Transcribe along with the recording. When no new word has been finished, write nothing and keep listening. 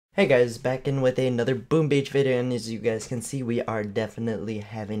Hey guys, back in with another Boom Beach video, and as you guys can see, we are definitely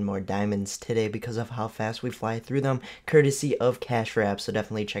having more diamonds today because of how fast we fly through them, courtesy of CashforApps. So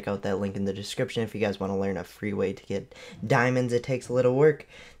definitely check out that link in the description if you guys want to learn a free way to get diamonds. It takes a little work.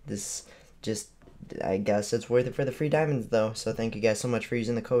 I guess it's worth it for the free diamonds though. So thank you guys so much for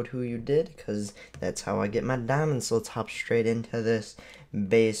using the code who you did, because that's how I get my diamonds. So let's hop straight into this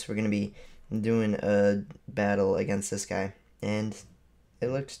base. We're going to be doing a battle against this guy, and it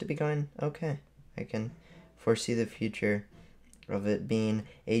looks to be going okay. I can foresee the future of it being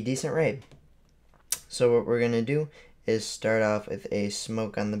a decent raid. So what we're going to do is start off with a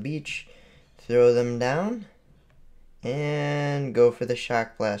smoke on the beach, throw them down, and go for the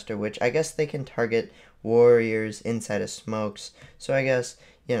shock blaster, which I guess they can target warriors inside of smokes. So I guess,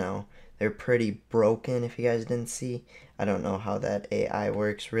 they're pretty broken if you guys didn't see. I don't know how that AI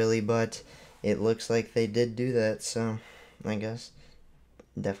works really, but it looks like they did do that, so I guess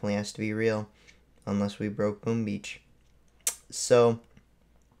definitely has to be real, unless we broke Boom Beach. So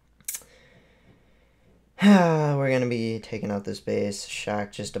we're gonna be taking out this base,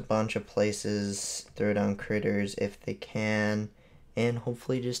 shock just a bunch of places, throw down critters if they can, and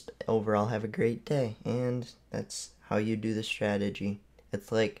hopefully just overall have a great day. And that's how you do the strategy.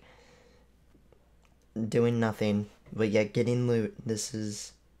 It's like doing nothing but yet getting loot.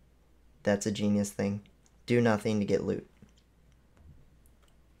 That's a genius thing. Do nothing to get loot,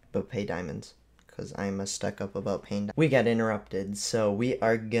 but pay diamonds, because I'm a stuck up about paying diamonds. We got interrupted, so we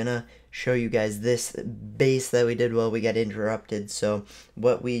are gonna show you guys this base that we did while we got interrupted. So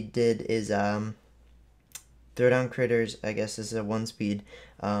what we did is throw down critters. I guess this is a 1 speed.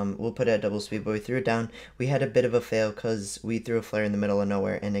 We'll put it at double speed, but we threw it down. We had a bit of a fail because we threw a flare in the middle of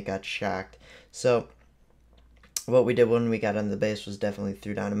nowhere and it got shocked. So what we did when we got on the base was definitely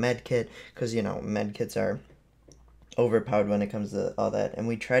threw down a med kit, because med kits are overpowered when it comes to all that, and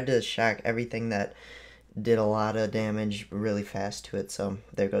we tried to shock everything that did a lot of damage really fast to it. So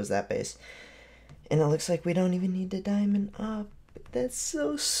there goes that base, and it looks like we don't even need to diamond up. That's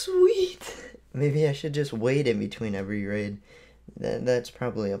so sweet. Maybe I should just wait in between every raid. That's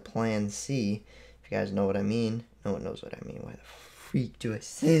probably a plan C, if you guys know what I mean. No one knows what I mean. Why the freak do I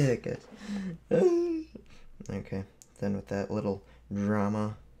say that, guys? Okay, then with that little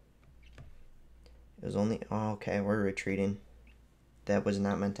drama, it was only... Oh, okay, we're retreating. That was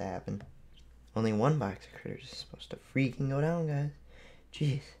not meant to happen. Only 1 box of critters is supposed to freaking go down, guys.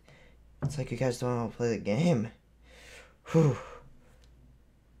 Jeez. It's like you guys don't want to play the game. Whew.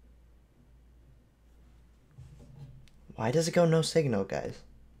 Why does it go no signal, guys?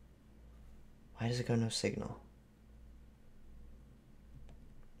 Why does it go no signal?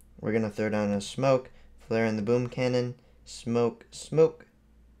 We're going to throw down a smoke, flare in the boom cannon, smoke, smoke.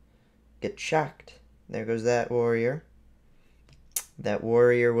 Get shocked. There goes that warrior. That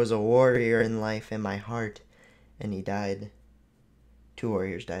warrior was a warrior in life, in my heart, and he died. 2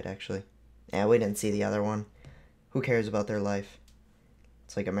 warriors died, actually. Yeah, we didn't see the other one. Who cares about their life?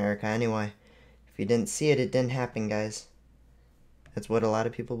 It's like America anyway. If you didn't see it, it didn't happen, guys. That's what a lot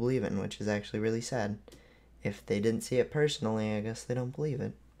of people believe in, which is actually really sad. If they didn't see it personally, I guess they don't believe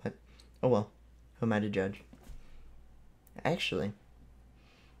it. But, oh well. Who am I to judge? Actually,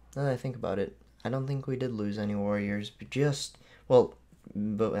 now that I think about it, I don't think we did lose any warriors, but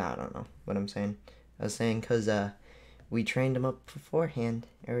but I don't know what I'm saying. I was saying because we trained them up beforehand,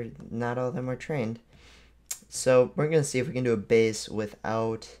 or not all of them were trained. So we're going to see if we can do a base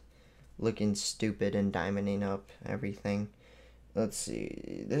without looking stupid and diamonding up everything. Let's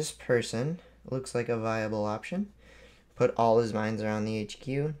see. This person looks like a viable option. Put all his mines around the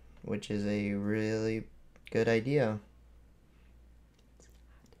HQ, which is a really good idea.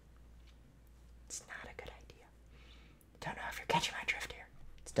 It's not a good idea. Don't know if you're catching my drift here.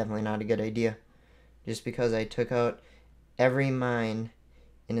 It's definitely not a good idea. Just because I took out every mine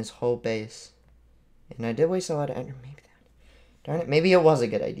in his whole base. And I did waste a lot of energy. Darn it. Maybe it was a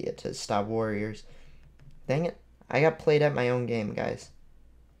good idea to stop warriors. Dang it. I got played at my own game, guys.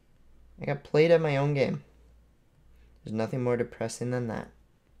 I got played at my own game. There's nothing more depressing than that.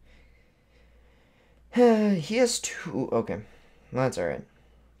 He has 2... Okay. Well, that's alright.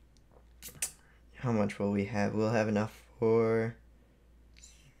 How much will we have? We'll have enough for...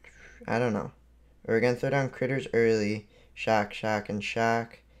 I don't know. We're going to throw down critters early. Shock, shock, and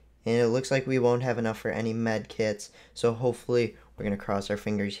shock. And it looks like we won't have enough for any med kits. So hopefully we're going to cross our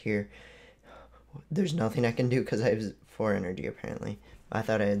fingers here. There's nothing I can do because I have 4 energy apparently. I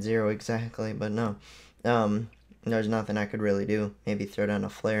thought I had 0 exactly, but no. There's nothing I could really do. Maybe throw down a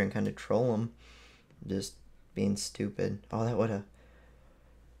flare and kind of troll them. Just being stupid. Oh, that would have...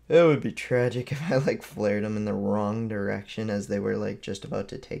 It would be tragic if I like flared them in the wrong direction as they were like just about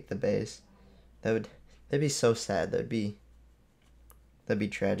to take the base. That'd be so sad. That'd be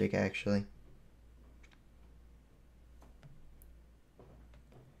tragic actually.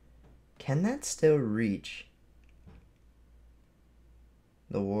 Can that still reach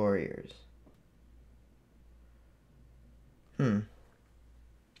the warriors?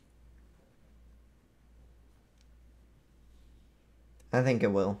 I think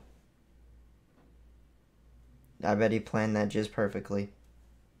it will. I bet he planned that just perfectly.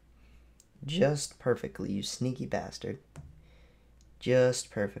 Just perfectly, you sneaky bastard.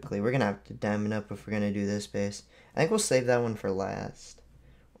 Just perfectly. We're gonna have to diamond up if we're gonna do this base. I think we'll save that one for last.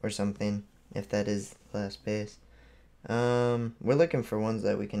 Or something, if that is the last base. We're looking for ones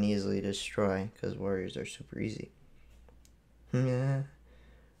that we can easily destroy, because warriors are super easy. Yeah.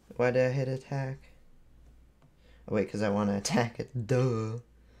 Why did I hit attack? Oh, wait, because I want to attack it. Duh.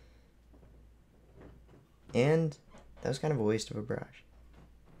 And that was kind of a waste of a brush.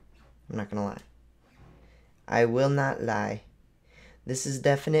 I'm not going to lie. I will not lie. This is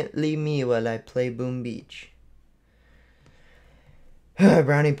definitely me while I play Boom Beach.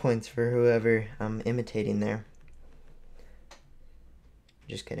 Brownie points for whoever I'm imitating there.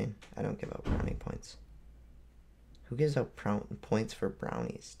 Just kidding. I don't give out brownie points. Who gives out points for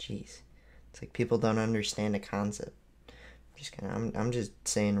brownies? Jeez. It's like people don't understand the concept. Just kidding. I'm just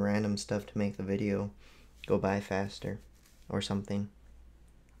saying random stuff to make the video go by faster. Or something.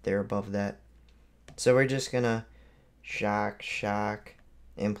 They're above that. So we're just gonna shock,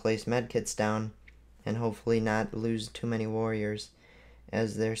 and place medkits down. And hopefully not lose too many warriors.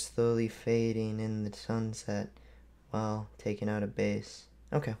 As they're slowly fading in the sunset while taking out a base.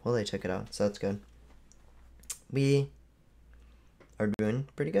 Okay, well they took it out, so that's good. We are doing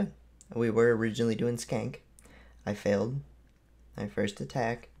pretty good. We were originally doing skank. I failed my first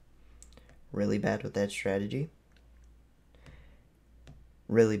attack. Really bad with that strategy.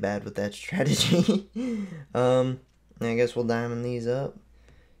 Really bad with that strategy. I guess we'll diamond these up.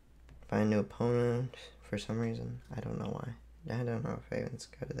 Find a new opponent for some reason. I don't know why. I don't know if I even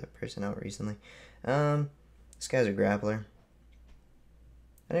scouted that person out recently. This guy's a grappler.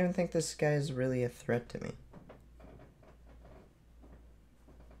 I don't even think this guy is really a threat to me.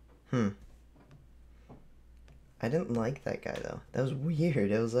 I didn't like that guy, though. That was weird.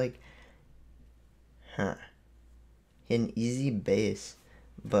 It was like, he had an easy base,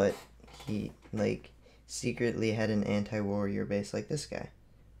 but he, like, secretly had an anti-warrior base like this guy.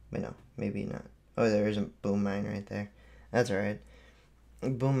 But no, maybe not. Oh, there is a boom mine right there. That's alright.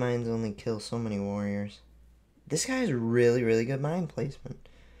 Boom mines only kill so many warriors. This guy has really, really good mine placement.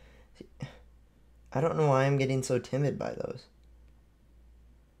 I don't know why I'm getting so timid by those.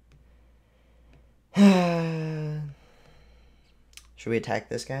 Should we attack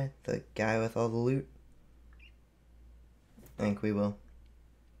this guy? The guy with all the loot? I think we will.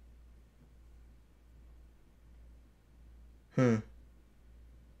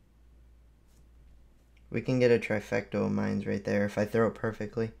 We can get a trifecta of mines right there if I throw it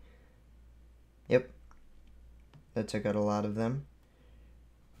perfectly. Yep. That took out a lot of them.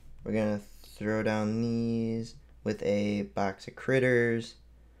 We're gonna throw down these with a box of critters.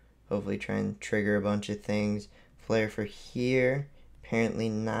 Hopefully try and trigger a bunch of things. Flare for here. Apparently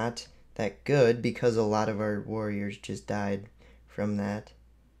not that good because a lot of our warriors just died from that.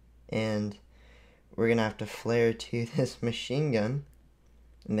 And we're gonna have to flare to this machine gun.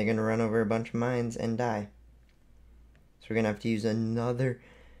 And they're gonna run over a bunch of mines and die. So we're gonna have to use another...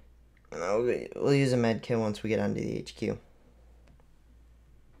 we'll use a med kit once we get onto the HQ.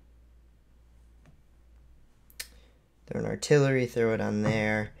 Throw an artillery, throw it on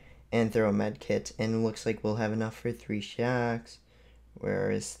there, and throw a med kit. And it looks like we'll have enough for 3 shocks. Where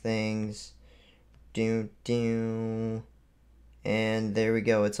are his things? And there we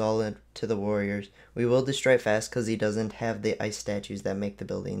go. It's all to the warriors. We will destroy fast because he doesn't have the ice statues that make the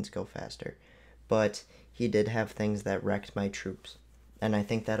buildings go faster. But he did have things that wrecked my troops. And I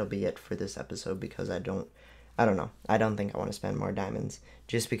think that'll be it for this episode because I don't know. I don't think I want to spend more diamonds.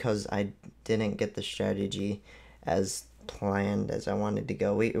 Just because I didn't get the strategy as planned as I wanted to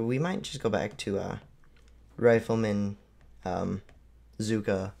go. We might just go back to Rifleman,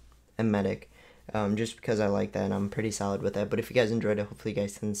 Zuka, and Medic. Just because I like that and I'm pretty solid with that. But if you guys enjoyed it, hopefully you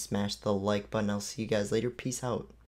guys can smash the like button. I'll see you guys later. Peace out.